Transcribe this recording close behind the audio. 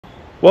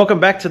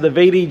Welcome back to the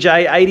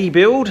VDJ80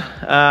 build.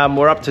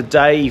 We're up to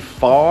day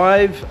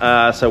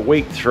 5, so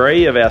week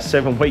 3 of our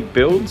 7-week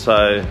build,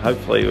 so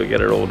hopefully we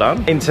get it all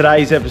done. In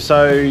today's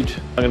episode,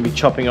 I'm going to be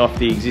chopping off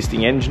the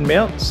existing engine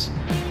mounts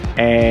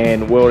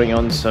and welding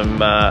on some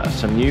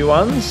new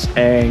ones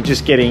and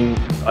just getting,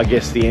 I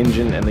guess, the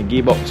engine and the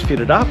gearbox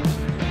fitted up.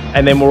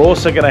 And then we're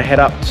also going to head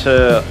up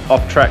to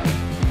Offtrack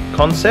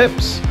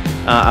Concepts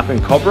up in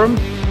Cobram,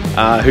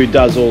 who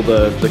does all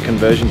the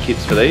conversion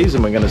kits for these,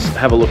 and we're going to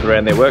have a look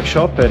around their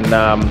workshop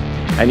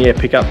and yeah,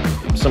 pick up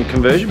some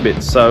conversion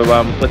bits. So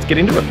let's get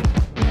into it.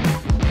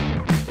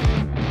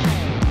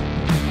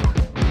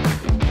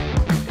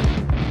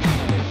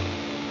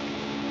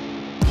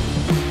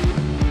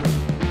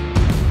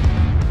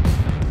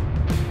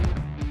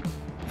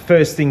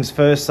 First things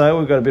first though,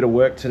 we've got a bit of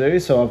work to do.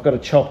 So I've got to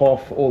chop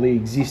off all the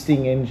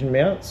existing engine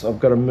mounts.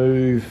 I've got to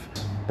move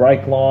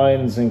brake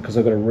lines, and because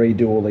I've got to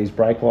redo all these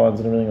brake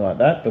lines and everything like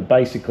that. But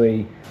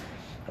basically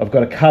I've got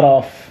to cut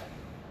off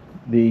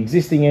the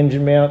existing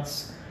engine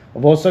mounts.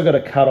 I've also got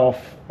to cut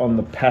off on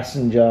the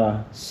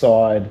passenger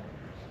side.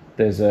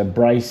 There's a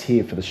brace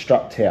here for the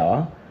strut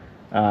tower,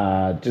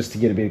 just to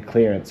get a bit of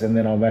clearance, and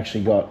then I've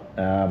actually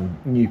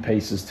got new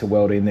pieces to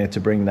weld in there to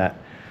bring that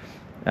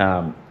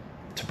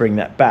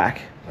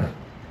back.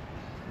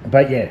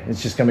 But yeah,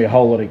 it's just going to be a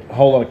whole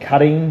lot of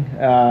cutting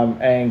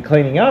and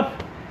cleaning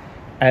up.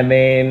 And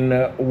then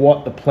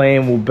what the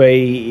plan will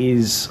be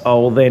is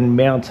I'll then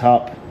mount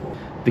up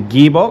the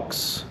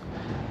gearbox,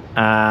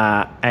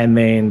 and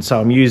then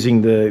so I'm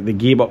using the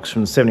gearbox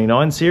from the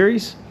 79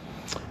 series,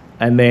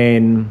 and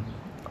then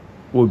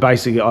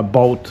I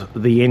bolt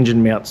the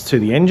engine mounts to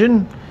the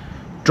engine,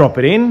 drop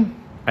it in,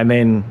 and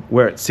then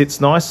where it sits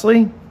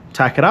nicely,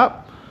 tack it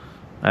up,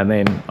 and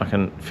then I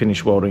can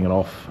finish welding it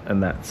off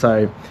and that.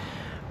 So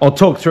I'll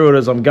talk through it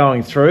as I'm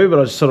going through, but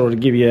I just sort of want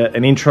to give you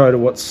an intro to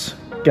what's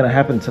going to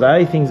happen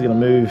today. Things are going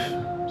to move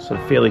sort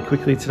of fairly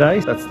quickly today.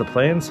 That's the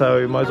plan,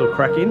 so we might as well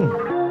crack in.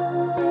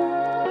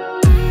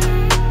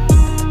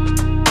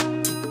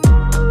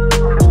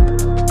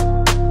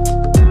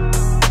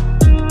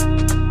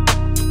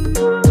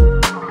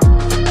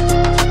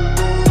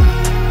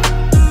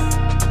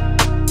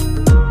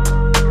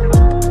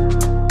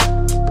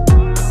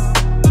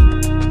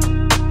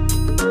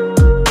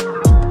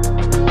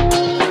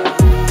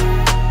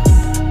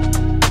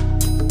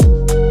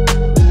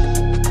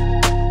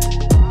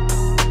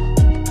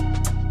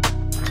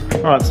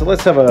 Alright, so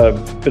let's have a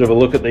bit of a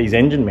look at these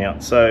engine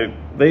mounts. So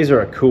these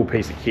are a cool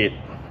piece of kit.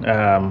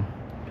 Yeah,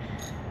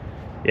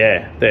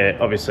 they're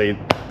obviously,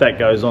 that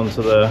goes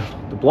onto the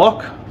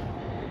block,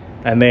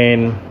 and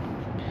then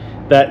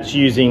that's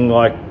using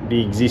like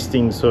the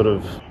existing sort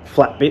of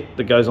flat bit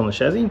that goes on the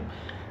chassis.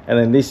 And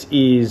then this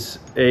is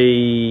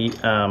a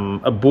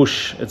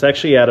bush. It's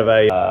actually out of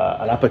an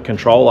upper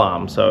control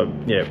arm. So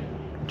yeah,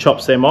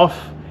 chops them off,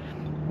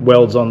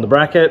 welds on the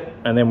bracket,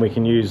 and then we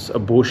can use a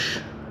bush,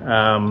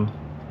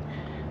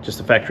 just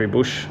a factory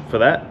bush for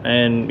that,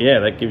 and yeah,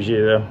 that gives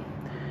you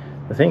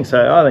the thing.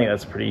 So I think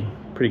that's a pretty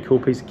cool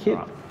piece of kit.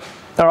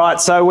 All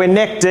right, so we're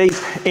neck deep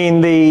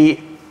in the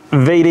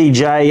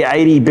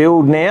VDJ80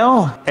 build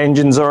now.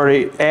 Engine's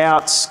already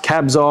out,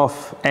 cab's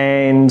off,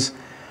 and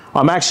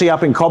I'm actually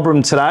up in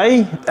Cobram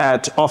today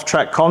at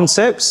Offtrack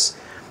Concepts.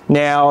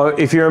 Now,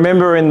 if you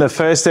remember in the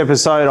first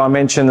episode, I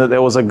mentioned that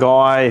there was a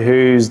guy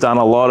who's done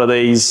a lot of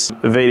these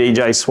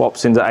VDJ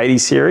swaps into 80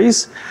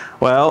 series.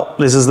 Well,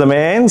 this is the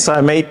man.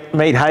 So meet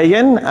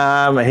Hagen.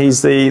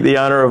 He's the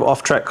owner of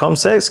Offtrack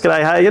Concepts.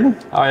 G'day, Hagen.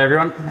 Hi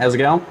everyone, how's it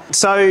going?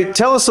 So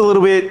tell us a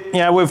little bit. You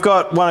know, we've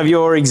got one of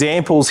your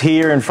examples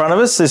here in front of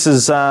us. This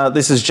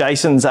is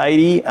Jason's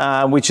 80,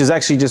 which has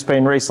actually just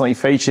been recently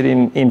featured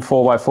in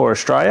 4x4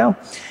 Australia.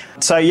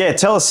 So yeah,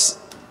 tell us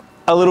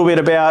a little bit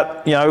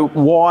about, you know,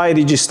 why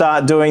did you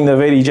start doing the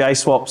VDJ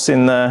swaps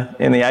in the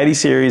 80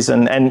 series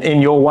and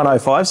in your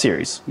 105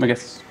 series? I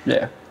guess,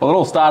 yeah. Well, it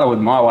all started with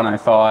my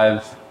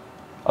 105.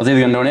 I was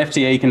either going to do an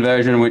FTE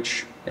conversion,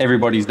 which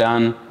everybody's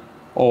done,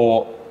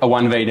 or a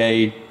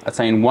 1VD. I'd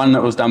seen one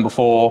that was done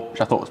before,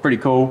 which I thought was pretty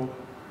cool.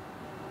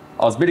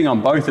 I was bidding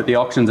on both at the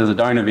auctions as a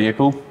donor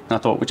vehicle, and I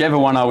thought, whichever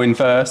one I win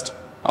first,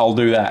 I'll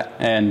do that.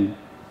 And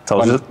so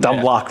it was just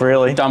dumb luck,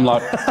 really. Dumb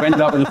luck. We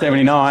ended up with a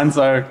 79,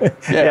 so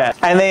yeah.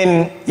 And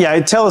then, you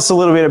know, tell us a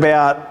little bit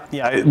about,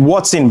 you know,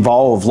 what's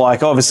involved.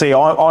 Like, obviously,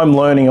 I'm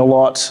learning a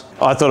lot.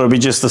 I thought it would be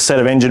just a set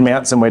of engine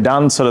mounts and we're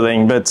done sort of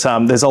thing, but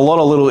there's a lot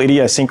of little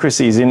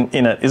idiosyncrasies in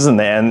it, isn't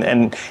there?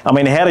 And I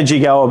mean, how did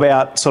you go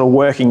about sort of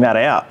working that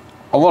out?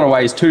 A lot of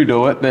ways to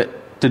do it,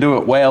 but to do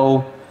it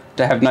well,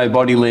 to have no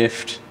body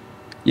lift,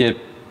 you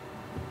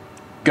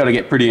got to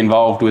get pretty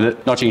involved with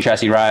it. Notching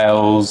chassis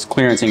rails,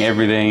 clearancing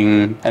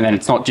everything, and then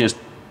it's not just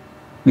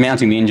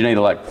mounting the engine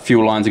either, like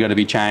fuel lines have got to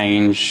be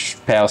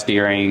changed, power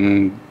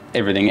steering,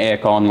 everything,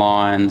 aircon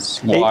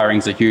lines,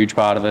 wiring's a huge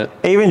part of it.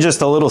 Even just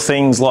the little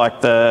things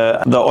like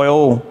the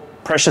oil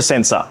pressure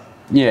sensor.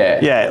 Yeah.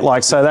 Yeah,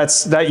 like, so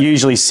that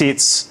usually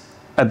sits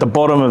at the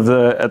bottom of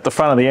at the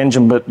front of the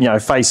engine, but, you know,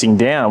 facing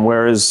down,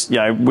 whereas, you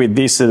know, with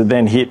this, it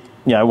then hit,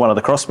 you know, one of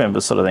the cross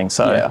members sort of thing.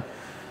 So yeah.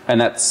 And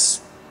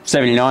that's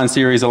 79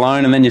 series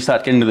alone, and then you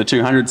start getting to the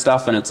 200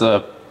 stuff, and it's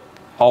a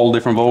whole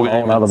different ballgame.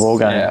 Whole another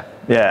ballgame. Yeah.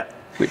 Yeah.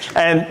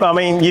 And I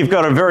mean, you've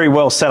got a very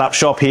well set up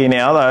shop here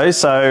now, though.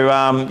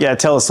 So yeah,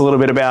 tell us a little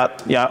bit about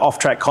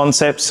Offtrack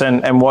Concepts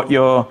and what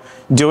you're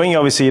doing.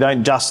 Obviously, you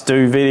don't just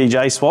do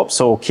VDJ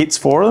swaps or kits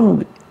for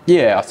them.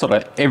 Yeah, sort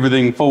of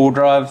everything four-wheel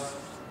drive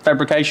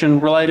fabrication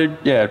related.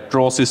 Yeah,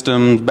 draw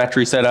systems,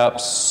 battery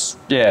setups.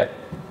 Yeah,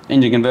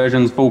 engine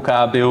conversions, full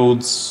car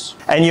builds.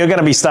 And you're going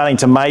to be starting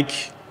to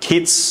make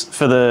kits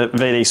for the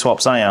VD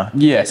swaps, aren't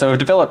you? Yeah, so we've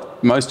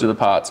developed most of the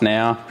parts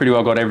now. Pretty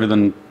well got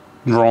everything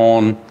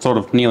drawn, sort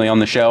of nearly on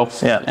the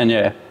shelf. Yeah. And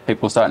yeah,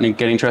 people are starting to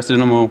get interested in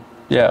them.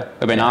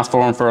 They've been asked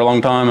for them for a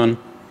long time and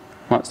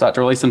might start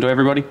to release them to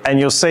everybody. And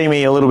you'll see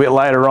me a little bit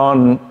later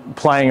on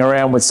playing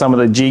around with some of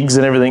the jigs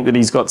and everything that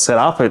he's got set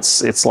up.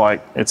 It's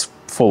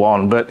full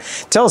on. But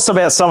tell us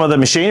about some of the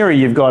machinery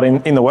you've got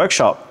in the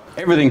workshop.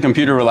 Everything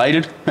computer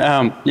related.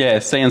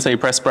 CNC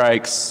press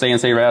brakes,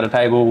 CNC router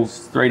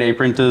tables, 3D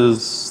printers,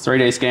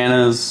 3D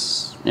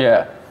scanners.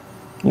 Yeah.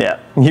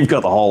 Yeah, you've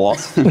got the whole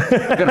lot.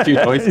 I've got a few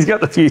toys. He's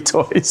got the few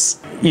toys.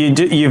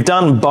 You've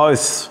done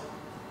both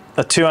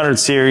a 200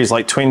 series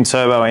like twin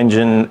turbo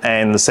engine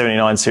and the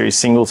 79 series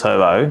single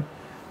turbo.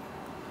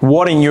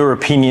 What, in your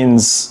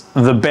opinion's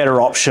the better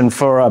option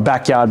for a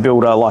backyard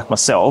builder like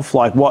myself?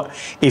 Like, what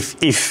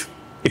if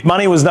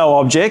money was no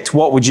object,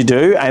 what would you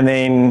do? And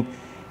then,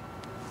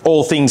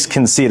 all things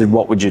considered,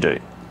 what would you do?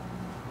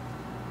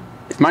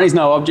 If money's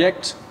no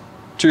object,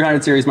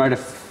 200 series motor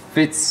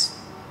fits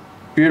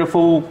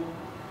beautiful.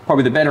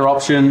 Probably the better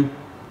option,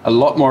 a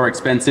lot more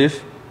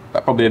expensive,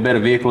 but probably a better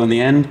vehicle in the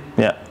end.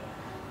 Yeah.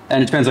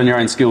 And it depends on your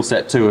own skill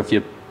set too. If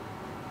you're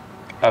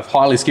a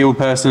highly skilled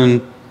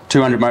person,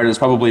 200 motor is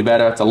probably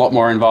better. It's a lot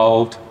more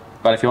involved.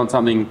 But if you want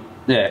something,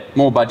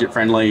 more budget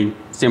friendly,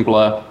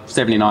 simpler,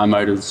 79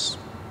 motors,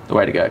 the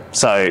way to go.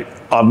 So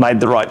I've made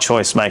the right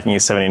choice making a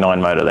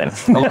 79 motor then.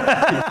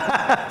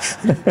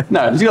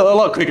 No, it's got a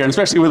lot quicker, and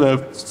especially with a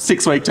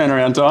 6-week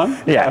turnaround time.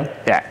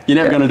 Yeah. You're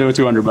never going to do a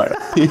 200 motor.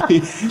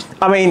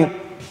 I mean,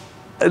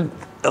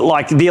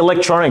 like the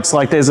electronics,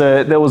 like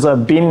there was a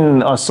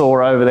bin I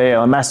saw over there,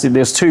 a massive,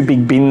 there's 2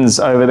 big bins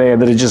over there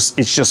that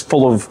it's just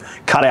full of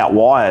cut out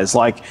wires.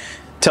 Like,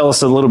 tell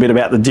us a little bit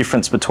about the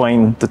difference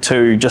between the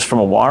two just from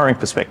a wiring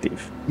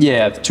perspective.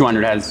 Yeah, the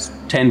 200 has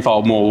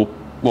 10-fold more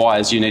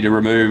wires you need to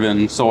remove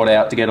and sort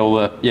out to get all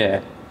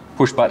the,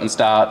 push button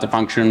start to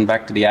function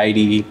back to the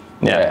 80.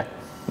 Yeah.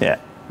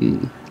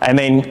 And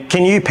then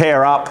can you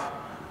pair up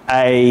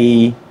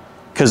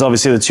because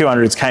obviously the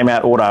 200s came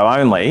out auto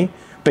only,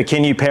 but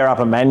can you pair up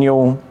a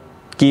manual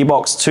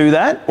gearbox to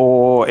that,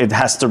 or it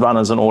has to run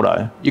as an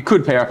auto? You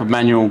could pair up a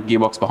manual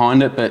gearbox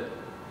behind it, but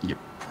you're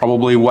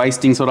probably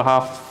wasting sort of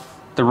half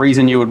the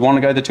reason you would want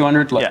to go the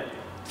 200. Like,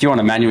 if you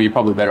want a manual, you're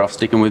probably better off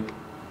sticking with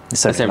the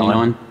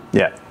 79.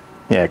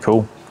 Yeah,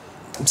 cool.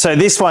 So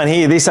this one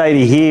here, this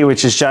 80 here,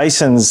 which is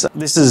Jason's,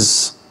 this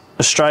is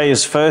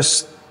Australia's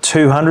first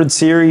 200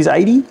 series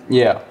 80?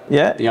 Yeah.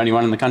 Yeah. The only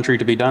one in the country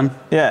to be done.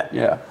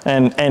 Yeah.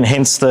 And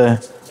hence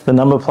the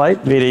number plate,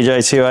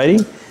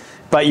 VDJ80.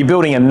 But you're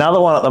building another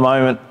one at the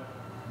moment,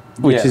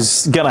 which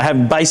is going to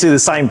have basically the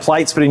same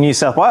plates, but in New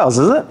South Wales,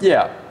 is it?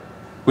 Yeah.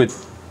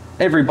 With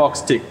every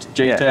box ticked,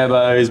 G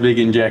turbos, big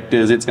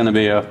injectors, it's going to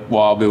be a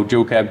wild build,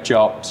 dual cab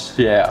chopped.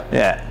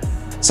 Yeah.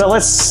 So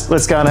let's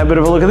go and have a bit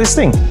of a look at this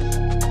thing.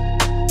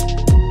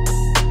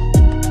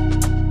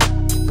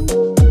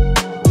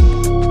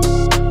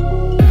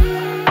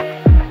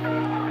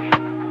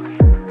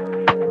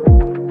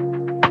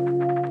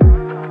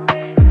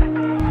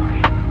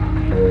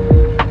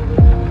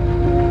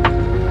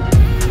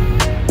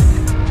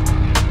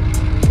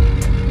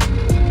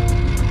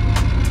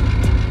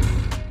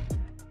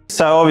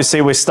 So obviously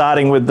we're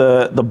starting with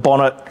the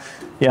bonnet.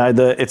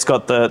 It's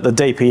got the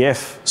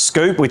DPF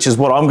scoop, which is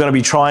what I'm going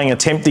to be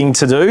attempting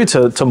to do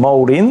to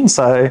mould in.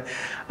 So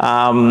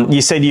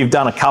you said you've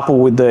done a couple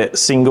with the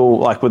single,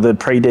 like with the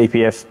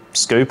pre-DPF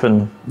scoop,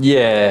 and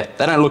they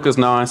don't look as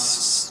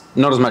nice.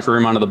 Not as much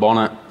room under the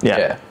bonnet.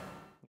 Yeah.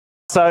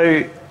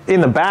 So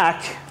in the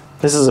back,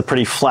 this is a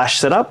pretty flash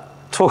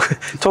setup. Talk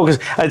us.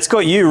 It's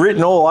got you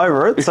written all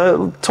over it.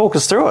 So talk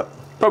us through it.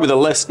 Probably the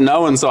less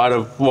known side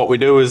of what we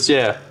do is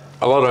a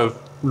lot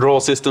of draw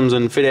systems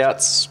and fit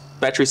outs.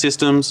 Battery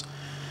systems.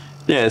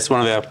 It's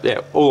one of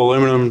our all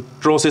aluminum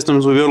draw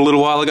systems we built a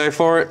little while ago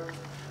for it.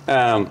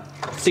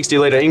 60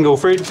 litre Ingle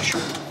fridge,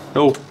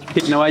 all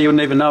hidden away, you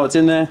wouldn't even know it's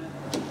in there.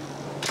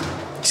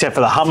 Except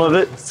for the hum of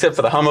it.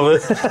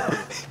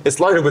 It's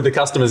loaded with the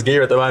customer's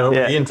gear at the moment.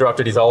 We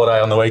interrupted his holiday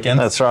on the weekend.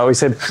 That's right, we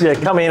said,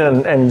 come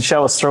in and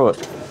show us through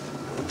it.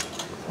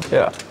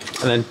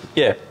 And then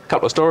a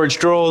couple of storage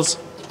drawers.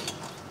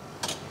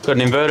 Got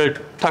an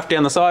inverter tucked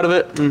down the side of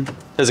it, and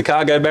there's a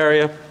cargo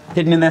barrier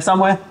hidden in there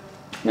somewhere.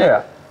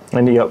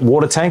 And you got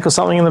water tank or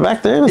something in the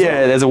back there?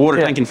 There's a water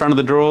tank in front of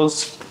the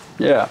drawers.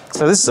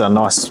 So this is a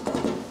nice,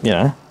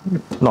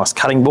 nice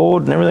cutting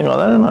board and everything like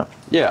that, isn't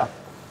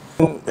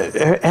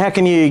it? How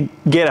can you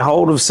get a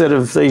hold of a set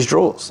of these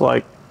drawers?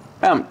 Like,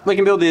 we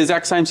can build the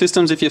exact same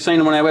systems if you've seen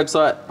them on our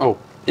website.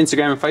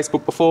 Instagram and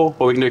Facebook before,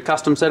 or we can do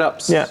custom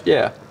setups.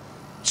 Yeah.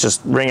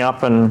 Just ring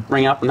up and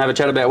have a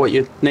chat about what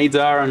your needs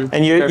are.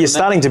 And you're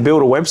starting to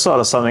build a website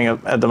or something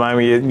at the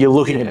moment. You're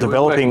looking at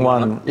developing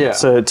one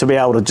to be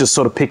able to just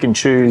sort of pick and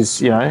choose,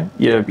 you know,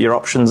 your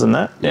options and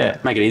that. Yeah,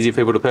 make it easy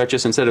for people to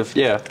purchase instead of,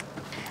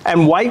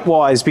 And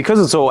weight-wise, because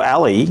it's all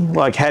alley,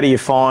 like how do you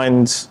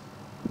find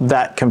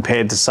that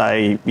compared to,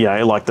 say, you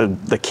know, like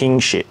the King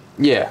shit?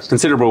 Yeah,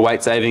 considerable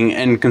weight saving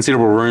and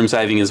considerable room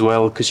saving as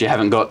well, because you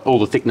haven't got all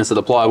the thickness of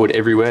the plywood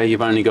everywhere.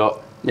 You've only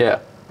got,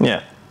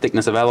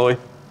 thickness of alloy.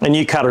 And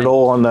you cut it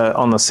all on the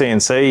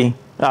CNC,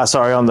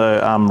 on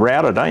the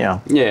router, don't you?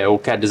 Yeah, all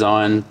CAD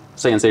design,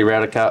 CNC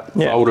router cut,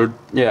 folded,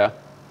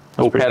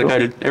 all powder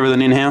coated,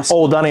 everything in-house.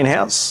 All done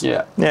in-house?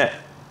 Yeah.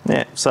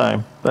 Yeah,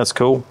 so that's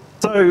cool.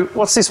 So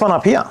what's this one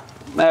up here?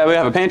 We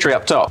have a pantry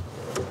up top.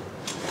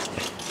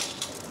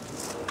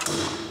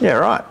 Yeah,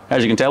 right.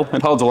 As you can tell,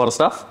 it holds a lot of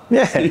stuff.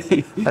 Yeah,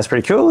 that's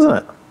pretty cool, isn't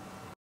it?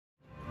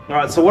 All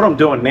right, so what I'm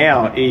doing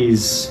now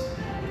is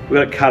we're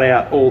going to cut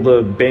out all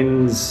the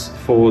bends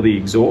for the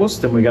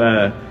exhaust,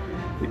 and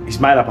he's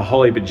made up a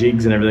whole heap of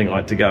jigs and everything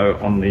like to go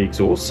on the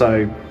exhaust.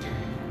 So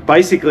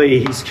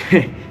basically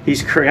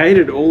he's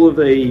created all of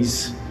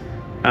these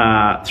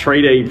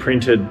 3D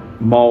printed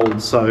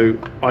molds, so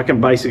I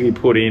can basically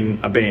put in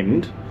a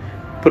bend,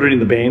 put it in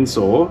the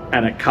bandsaw,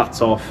 and it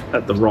cuts off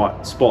at the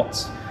right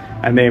spots.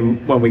 And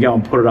then when we go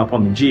and put it up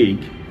on the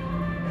jig,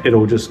 it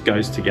all just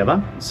goes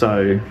together.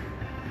 So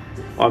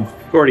I've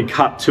already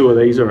cut 2 of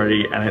these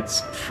already, and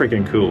it's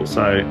freaking cool.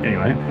 So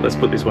anyway, let's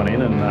put this one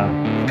in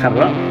and cut it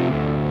up.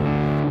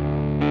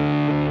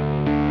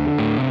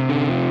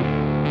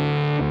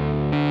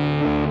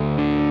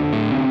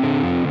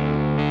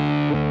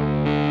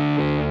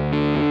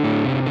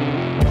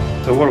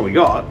 So what do we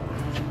got?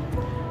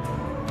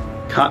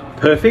 Cut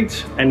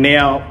perfect. And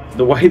now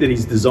the way that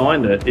he's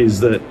designed it is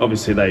that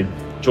obviously they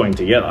join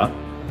together.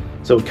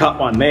 So we'll cut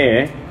one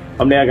there.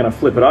 I'm now going to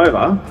flip it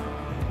over,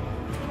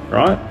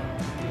 right?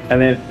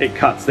 And then it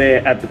cuts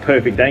there at the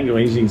perfect angle.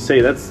 As you can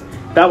see,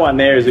 that one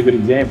there is a good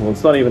example.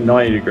 It's not even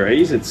 90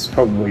 degrees. It's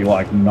probably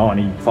like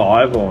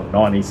 95 or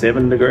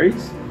 97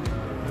 degrees.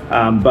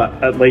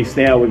 But at least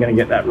now we're going to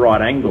get that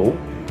right angle,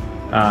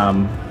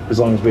 as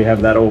long as we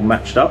have that all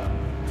matched up.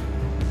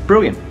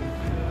 Brilliant.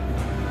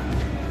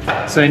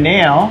 So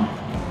now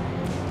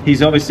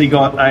he's obviously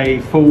got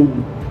a full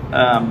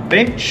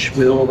bench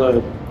with all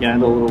the, you know,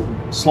 the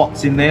little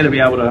slots in there to be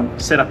able to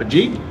set up a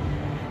jig.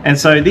 And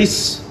so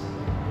this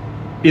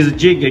is a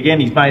jig, again,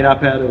 he's made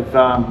up out of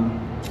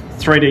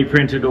 3D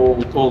printed all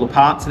the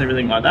parts and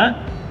everything like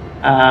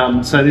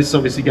that. So this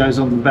obviously goes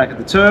on the back of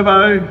the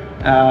turbo,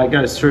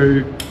 goes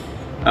through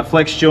a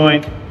flex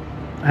joint,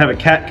 have a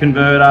cat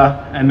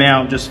converter, and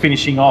now I'm just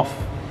finishing off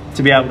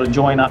to be able to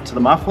join up to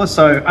the muffler.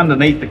 So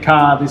underneath the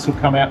car, this will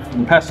come out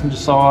from the passenger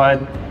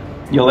side.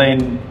 You'll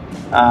then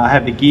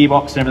have the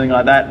gearbox and everything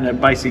like that, and it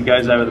basically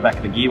goes over the back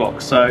of the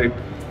gearbox. So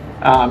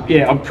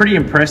yeah, I'm pretty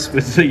impressed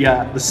with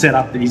the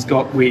setup that he's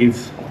got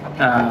with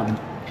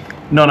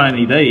not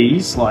only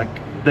these, like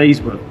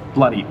these were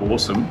bloody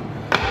awesome,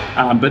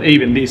 but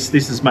even this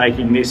is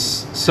making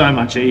this so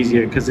much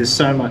easier, because there's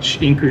so much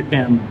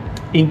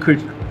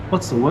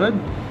what's the word?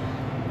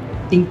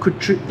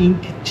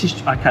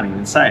 I can't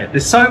even say it.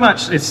 There's so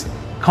much, it's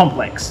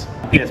complex.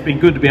 Yeah, it's been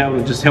good to be able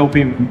to just help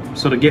him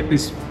sort of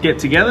get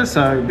together.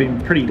 So I've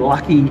been pretty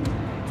lucky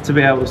to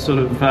be able to sort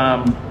of,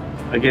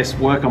 I guess,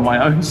 work on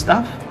my own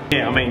stuff.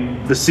 Yeah, I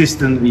mean, the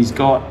system that he's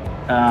got,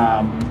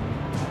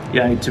 you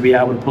know, to be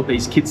able to put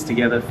these kits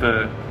together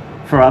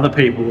for other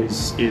people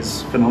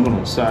is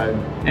phenomenal. So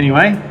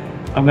anyway,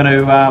 I'm going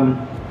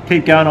to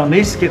keep going on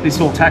this, get this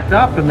all tacked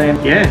up, and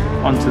then, yeah,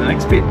 on to the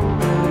next bit.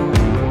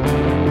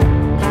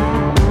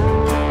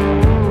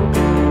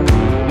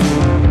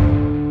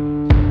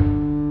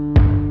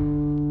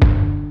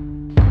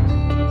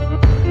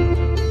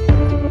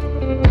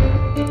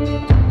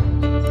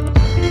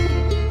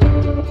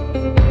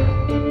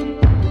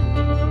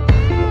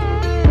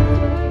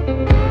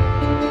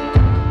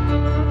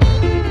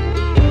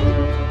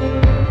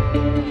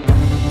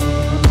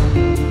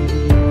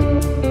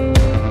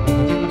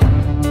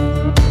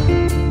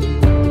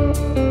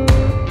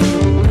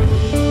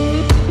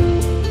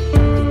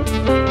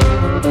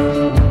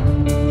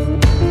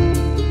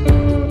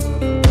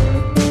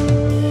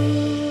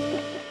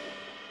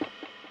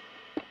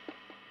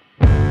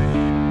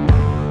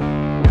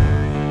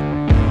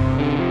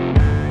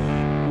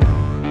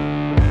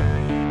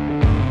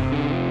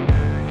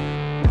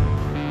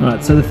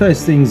 Right, so the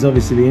first thing is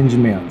obviously the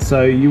engine mount.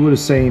 So you would have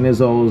seen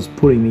as I was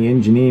putting the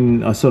engine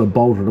in, I sort of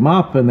bolted them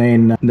up, and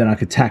then I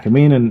could tack them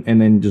in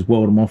and then just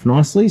weld them off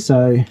nicely.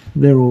 So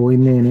they're all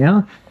in there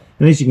now.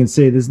 And as you can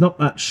see, there's not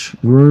much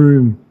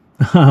room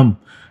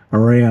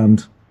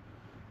around,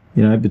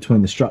 you know,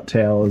 between the strut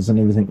towers and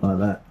everything like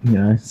that, you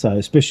know, so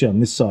especially on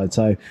this side.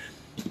 So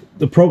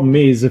the problem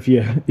is, if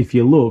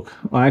you look,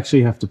 I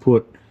actually have to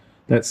put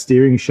that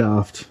steering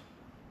shaft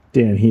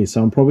down here,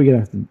 so I'm probably going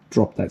to have to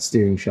drop that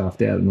steering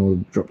shaft out in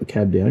order to drop the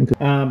cab down.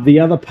 The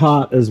other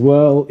part as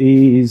well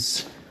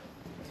is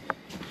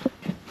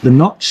the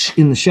notch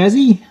in the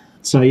chassis.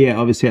 So yeah,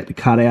 obviously I had to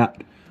cut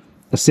out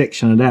a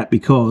section of that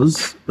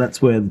because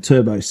that's where the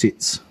turbo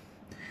sits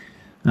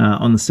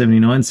on the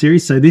 79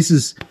 series. So this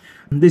is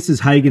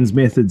Hagen's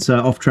method,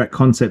 so Offtrack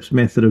Concepts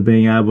method of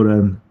being able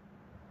to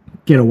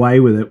get away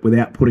with it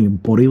without putting a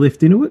body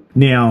lift into it.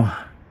 Now,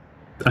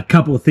 a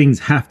couple of things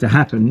have to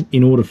happen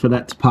in order for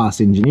that to pass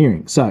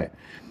engineering. So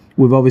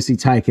we've obviously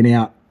taken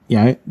out, you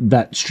know,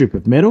 that strip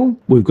of metal.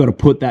 We've got to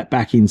put that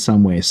back in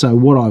somewhere. So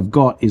what I've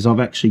got is I've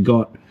actually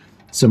got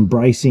some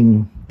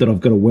bracing that I've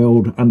got to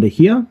weld under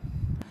here.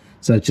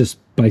 So it's just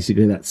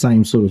basically that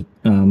same sort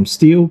of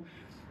steel.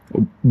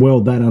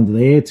 Weld that under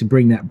there to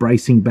bring that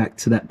bracing back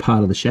to that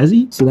part of the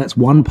chassis. So that's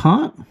one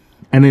part.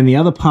 And then the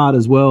other part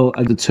as well,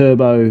 the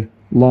turbo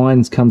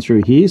lines come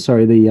through here.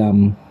 Sorry,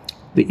 the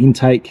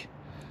intake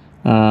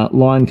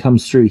line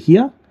comes through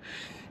here.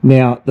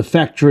 Now the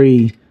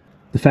factory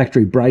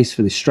brace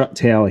for the strut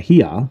tower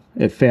here,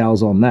 it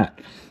fouls on that.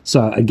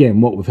 So again,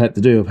 what we've had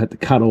to do, I've had to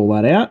cut all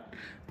that out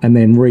and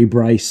then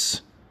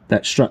re-brace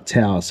that strut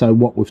tower. So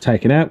what we've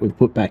taken out, we've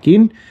put back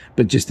in,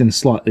 but just in a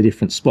slightly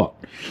different spot.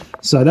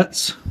 So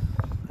that's,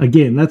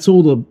 again, that's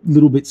all the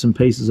little bits and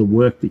pieces of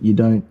work that you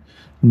don't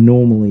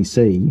normally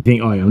see. You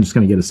think, oh yeah, I'm just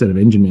going to get a set of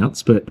engine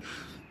mounts, but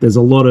there's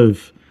a lot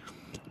of,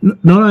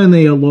 not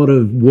only a lot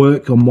of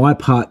work on my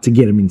part to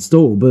get them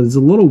installed, but there's a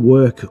lot of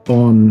work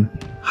on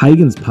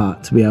Hagen's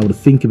part to be able to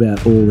think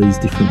about all these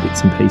different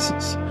bits and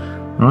pieces.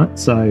 All right,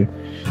 so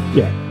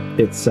yeah,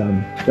 it's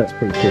that's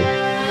pretty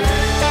cool.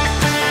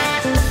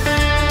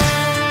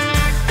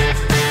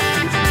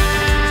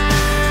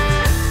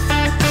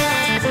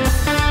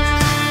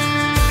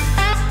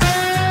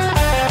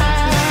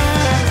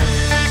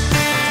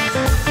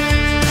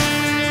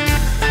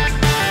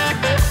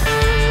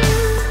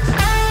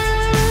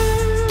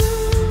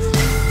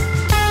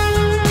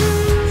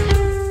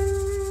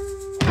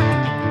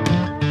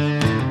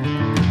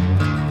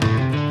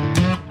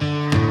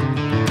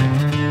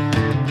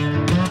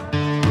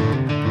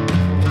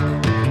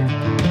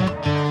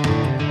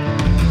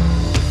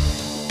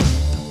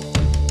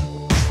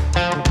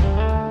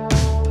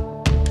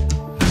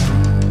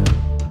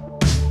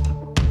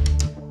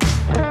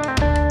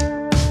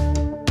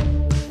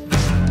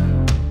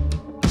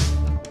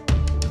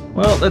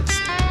 Well,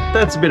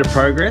 that's a bit of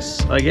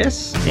progress, I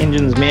guess.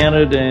 Engine's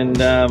mounted and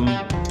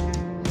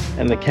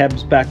the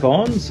cab's back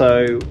on,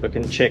 so I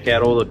can check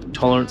out all the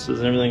tolerances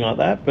and everything like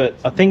that. But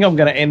I think I'm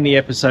going to end the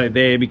episode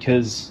there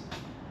because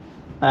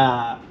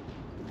the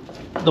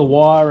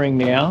wiring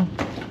now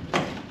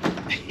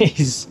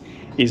is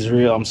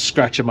real. I'm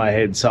scratching my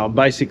head, so I'm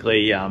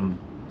basically yeah,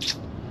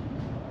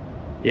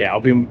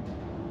 I've been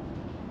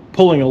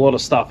pulling a lot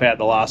of stuff out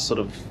the last sort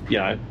of, you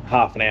know,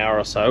 half an hour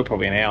or so,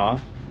 probably an hour.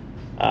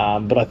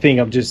 But I think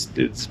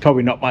it's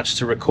probably not much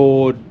to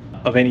record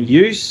of any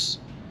use.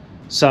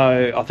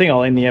 So I think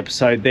I'll end the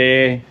episode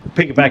there.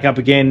 Pick it back up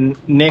again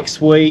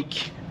next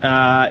week.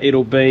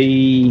 It'll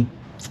be,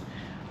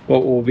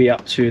 what we'll be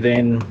up to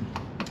then.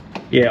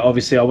 Yeah,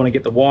 obviously I want to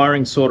get the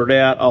wiring sorted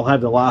out. I'll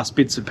have the last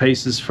bits and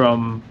pieces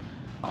from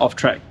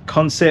Offtrack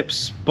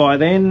Concepts by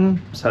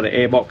then. So the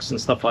airbox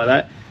and stuff like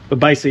that. But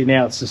basically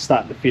now it's just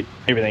starting to fit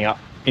everything up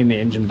in the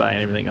engine bay and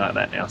everything like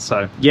that now.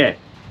 So yeah.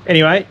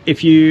 Anyway,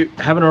 if you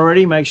haven't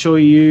already, make sure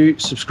you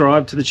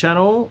subscribe to the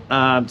channel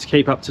to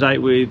keep up to date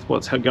with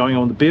what's going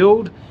on with the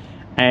build,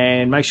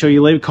 and make sure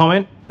you leave a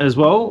comment as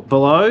well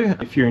below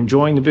if you're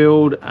enjoying the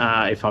build.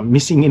 If I'm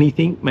missing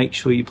anything, make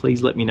sure you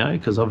please let me know,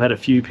 because I've had a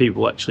few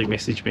people actually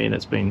message me and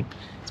it's been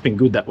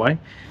good that way.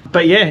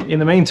 But yeah, in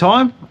the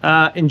meantime,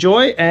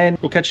 enjoy, and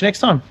we'll catch you next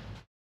time.